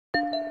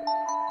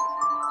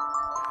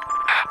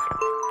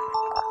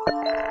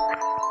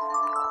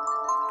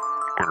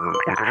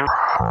What's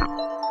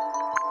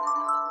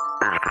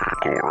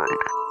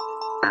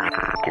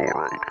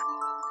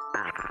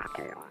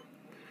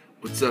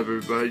up,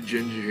 everybody?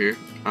 Ginger here.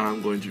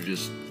 I'm going to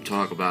just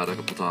talk about a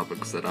couple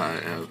topics that I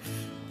have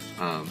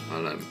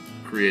that I'm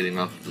creating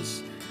off of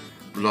this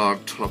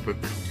blog topic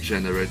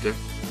generator.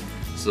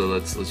 So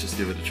let's just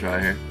give it a try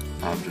here.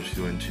 I'm just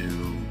going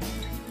to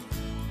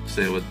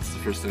say what's the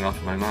first thing off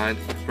of my mind.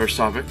 First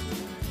topic: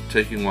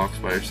 taking walks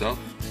by yourself.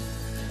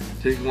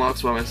 Taking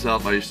walks by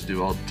myself I used to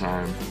do all the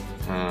time,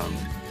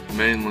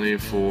 mainly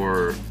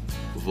for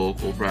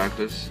vocal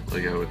practice.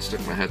 Like, I would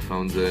stick my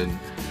headphones in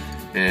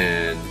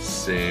and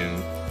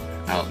sing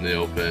out in the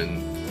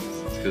open,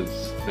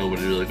 because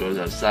nobody really goes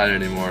outside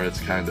anymore. It's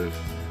kind of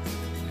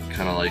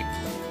like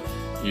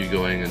you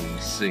going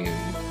and singing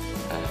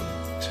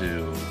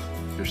to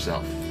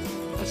yourself,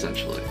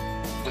 essentially.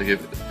 Like,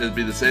 it'd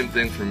be the same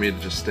thing for me to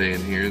just stay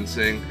in here and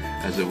sing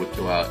as it would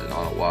go out and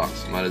on a walk.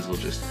 So might as well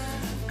just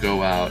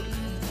go out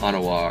on a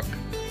walk,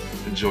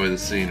 enjoy the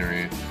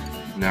scenery.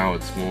 Now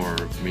it's more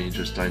me,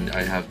 just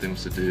I have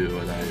things to do,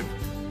 and I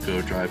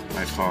go drive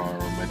my car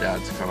or my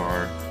dad's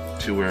car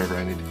to wherever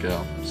I need to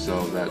go.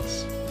 So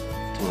that's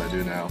what I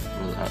do now,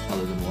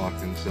 other than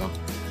walking. So,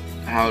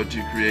 how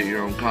to create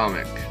your own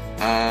comic?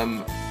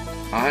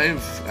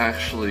 I've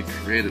actually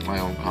created my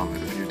own comic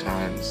a few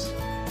times.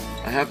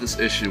 I have this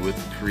issue with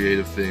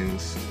creative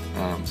things,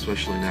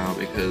 especially now,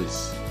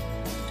 because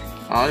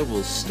I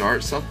will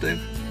start something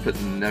but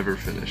never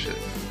finish it,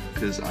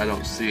 because I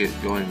don't see it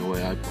going the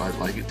way I'd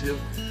like it to.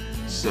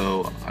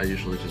 So I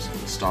usually just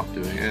stop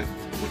doing it,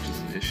 which is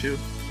an issue.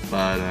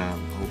 But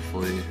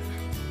hopefully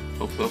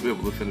I'll be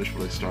able to finish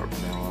what I start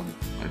from now on.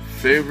 My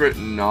favorite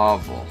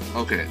novel.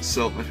 Okay,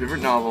 so my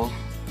favorite novel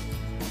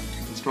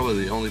is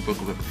probably the only book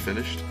I've ever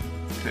finished,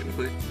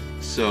 technically.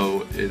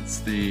 So it's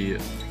the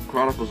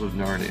Chronicles of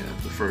Narnia,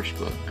 the first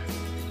book.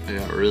 I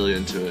got really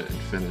into it and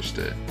finished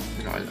it.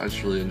 You know, I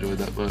just really enjoyed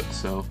that book,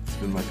 so it's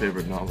been my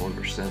favorite novel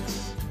ever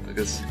since. I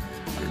guess,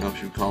 I don't know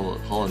if you would call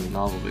it a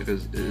novel,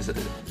 because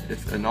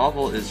if a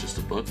novel is just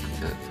a book,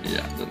 then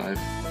that's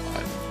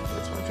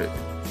my favorite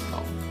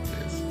novel.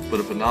 Yes. But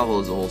if a novel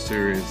is a whole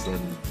series, then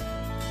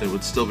it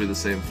would still be the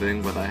same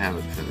thing, but I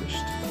haven't finished.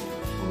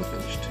 I've only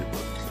finished 2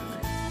 books, I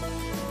think,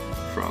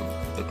 from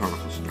the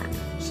Chronicles of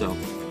Narnia. So,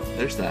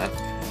 there's that.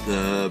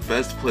 The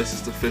best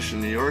places to fish in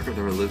New York. I've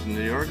never lived in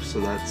New York, so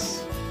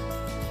that's,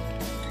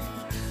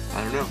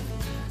 I don't know.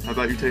 How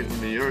about you take me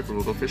to New York and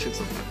we'll go fishing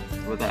sometime?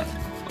 How about that?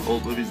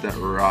 Old movies that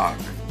rock.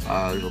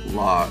 There's a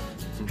lot.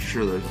 I'm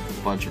sure there's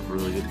a bunch of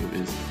really good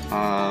movies.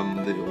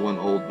 The one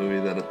old movie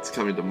that's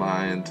coming to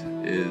mind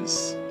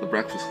is The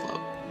Breakfast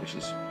Club, which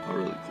is a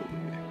really cool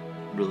movie.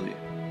 Really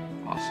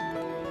awesome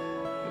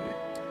movie.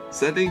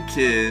 Sending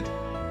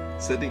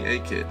a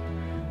kid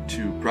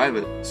to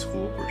private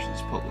school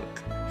versus public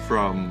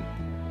from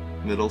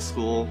middle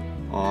school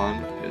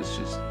on is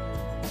just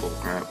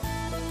bullcrap.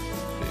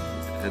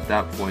 At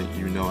that point,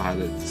 you know how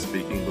to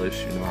speak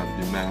English, you know how to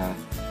do math,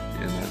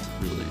 and that's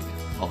really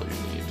all you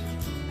need.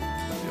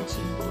 You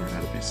also need to learn how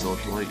to be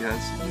social, I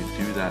guess. You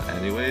do that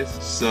anyways.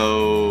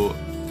 So,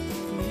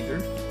 neither,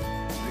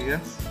 I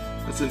guess.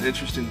 That's an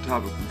interesting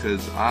topic,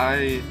 because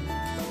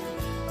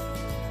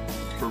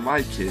for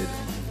my kid,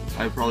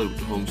 I probably would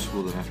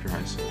homeschool them after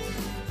high school,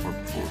 or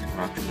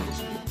after middle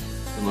school.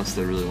 Unless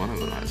they really want to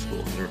go to high school,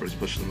 and everybody's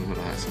pushing them to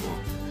go to high school.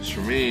 Because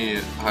for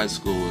me, high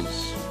school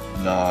was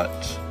not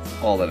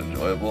all that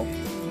enjoyable.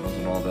 It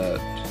wasn't all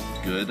that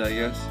good, I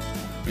guess.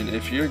 I mean,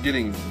 if you're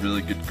getting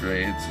really good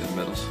grades in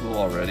middle school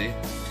already,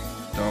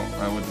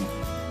 I wouldn't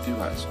do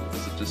high school,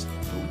 because it just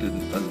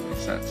doesn't make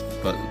sense.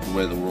 But the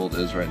way the world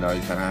is right now,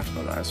 you kind of have to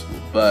go to high school.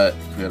 But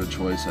if we had a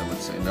choice, I would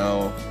say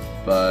no.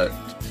 But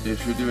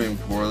if you're doing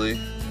poorly,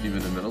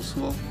 even in middle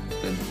school,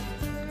 then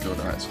go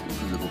to high school,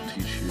 because it'll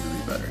teach you to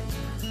be better.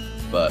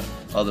 But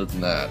other than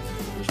that,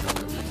 there's no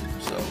good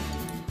reason. So,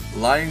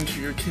 lying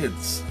to your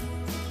kids.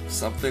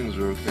 Some things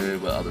are okay,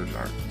 but others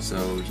aren't.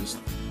 So just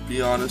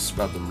be honest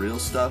about the real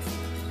stuff,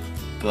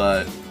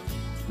 but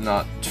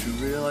not too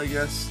real, I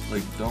guess.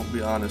 Like, don't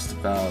be honest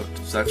about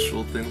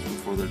sexual things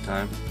before their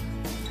time.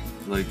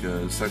 Like,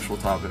 sexual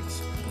topics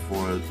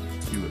before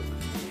you...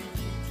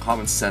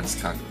 Common sense,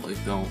 kind of.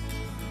 Like, don't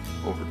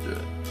overdo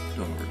it.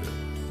 Don't overdo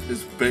it.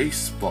 Is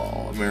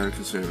baseball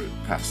America's favorite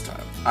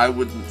pastime? I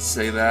wouldn't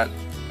say that.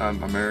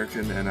 I'm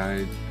American, and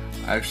I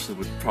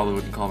actually probably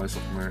wouldn't call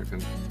myself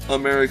American.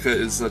 America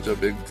is such a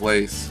big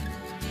place.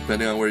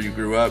 Depending on where you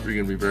grew up, you're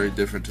gonna be very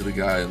different to the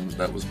guy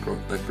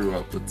that grew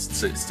up with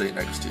state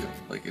next to you.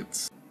 Like, you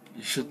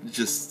shouldn't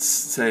just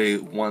say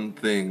one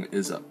thing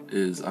is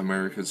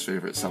America's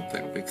favorite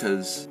something,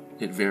 because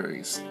it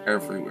varies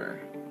everywhere.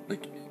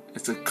 Like,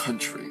 it's a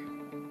country.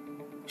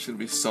 There's gonna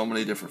be so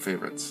many different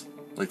favorites.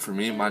 Like, for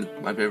me, my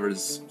favorite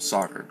is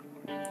soccer.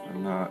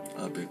 I'm not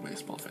a big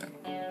baseball fan.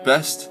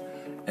 Best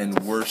and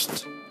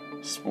worst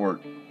sport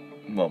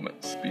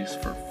moments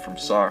from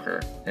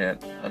soccer,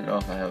 and I don't know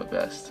if I have a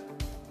best,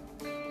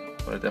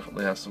 but I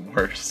definitely have some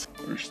worst.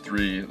 There's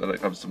 3 that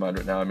comes to mind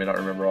right now. I may not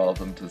remember all of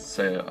them to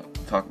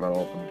talk about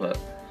all of them, but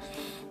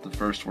The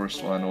first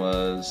worst one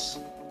was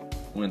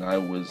when I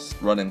was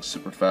running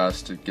super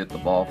fast to get the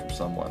ball from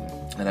someone,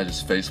 and I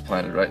just face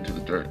planted right into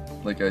the dirt.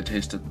 Like, I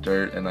tasted the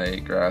dirt and I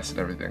ate grass and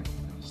everything.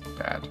 It was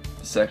bad.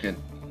 The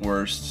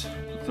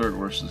third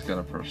worst is kind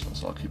of personal,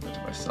 so I'll keep it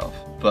to myself.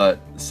 But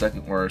the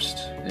second worst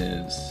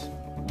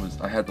was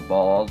I had the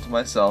ball all to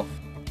myself,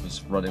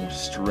 was running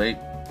straight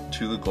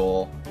to the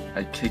goal.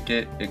 I kick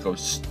it, it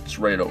goes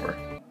straight over.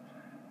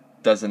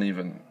 Doesn't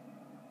even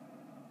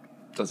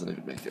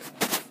make it.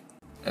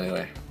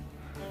 Anyway,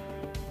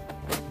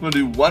 I'm gonna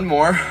do one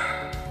more.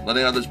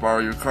 Letting others borrow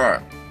your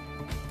car.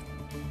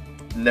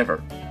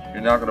 Never.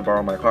 You're not gonna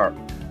borrow my car.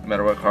 No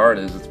matter what car it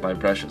is, it's my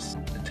precious.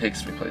 It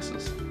takes me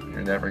places.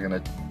 You're never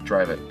gonna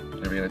drive it. You're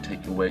never gonna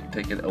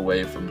take it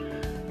away from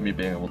me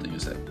being able to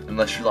use it.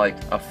 Unless you're like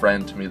a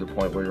friend to me to the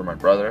point where you're my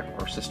brother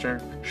or sister,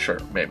 sure,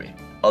 maybe.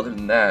 Other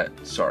than that,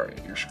 sorry,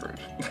 you're screwed.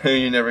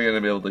 You're never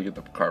gonna be able to get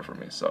the car from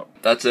me, so.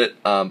 That's it.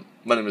 My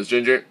name is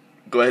Ginger.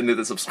 Go ahead and hit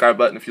the subscribe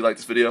button if you like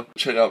this video.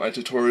 Check out my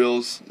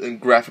tutorials in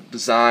graphic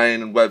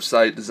design and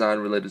website design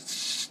related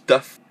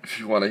stuff. If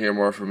you want to hear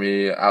more from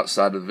me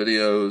outside of the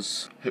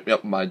videos, hit me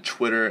up on my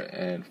Twitter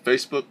and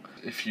Facebook.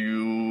 If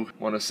you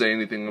want to say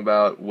anything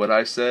about what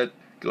I said,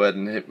 go ahead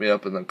and hit me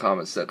up in the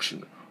comment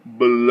section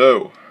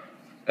below.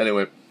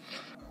 Anyway,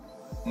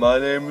 my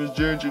name is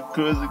Ginger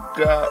 'cause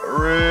it got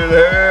red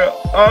hair.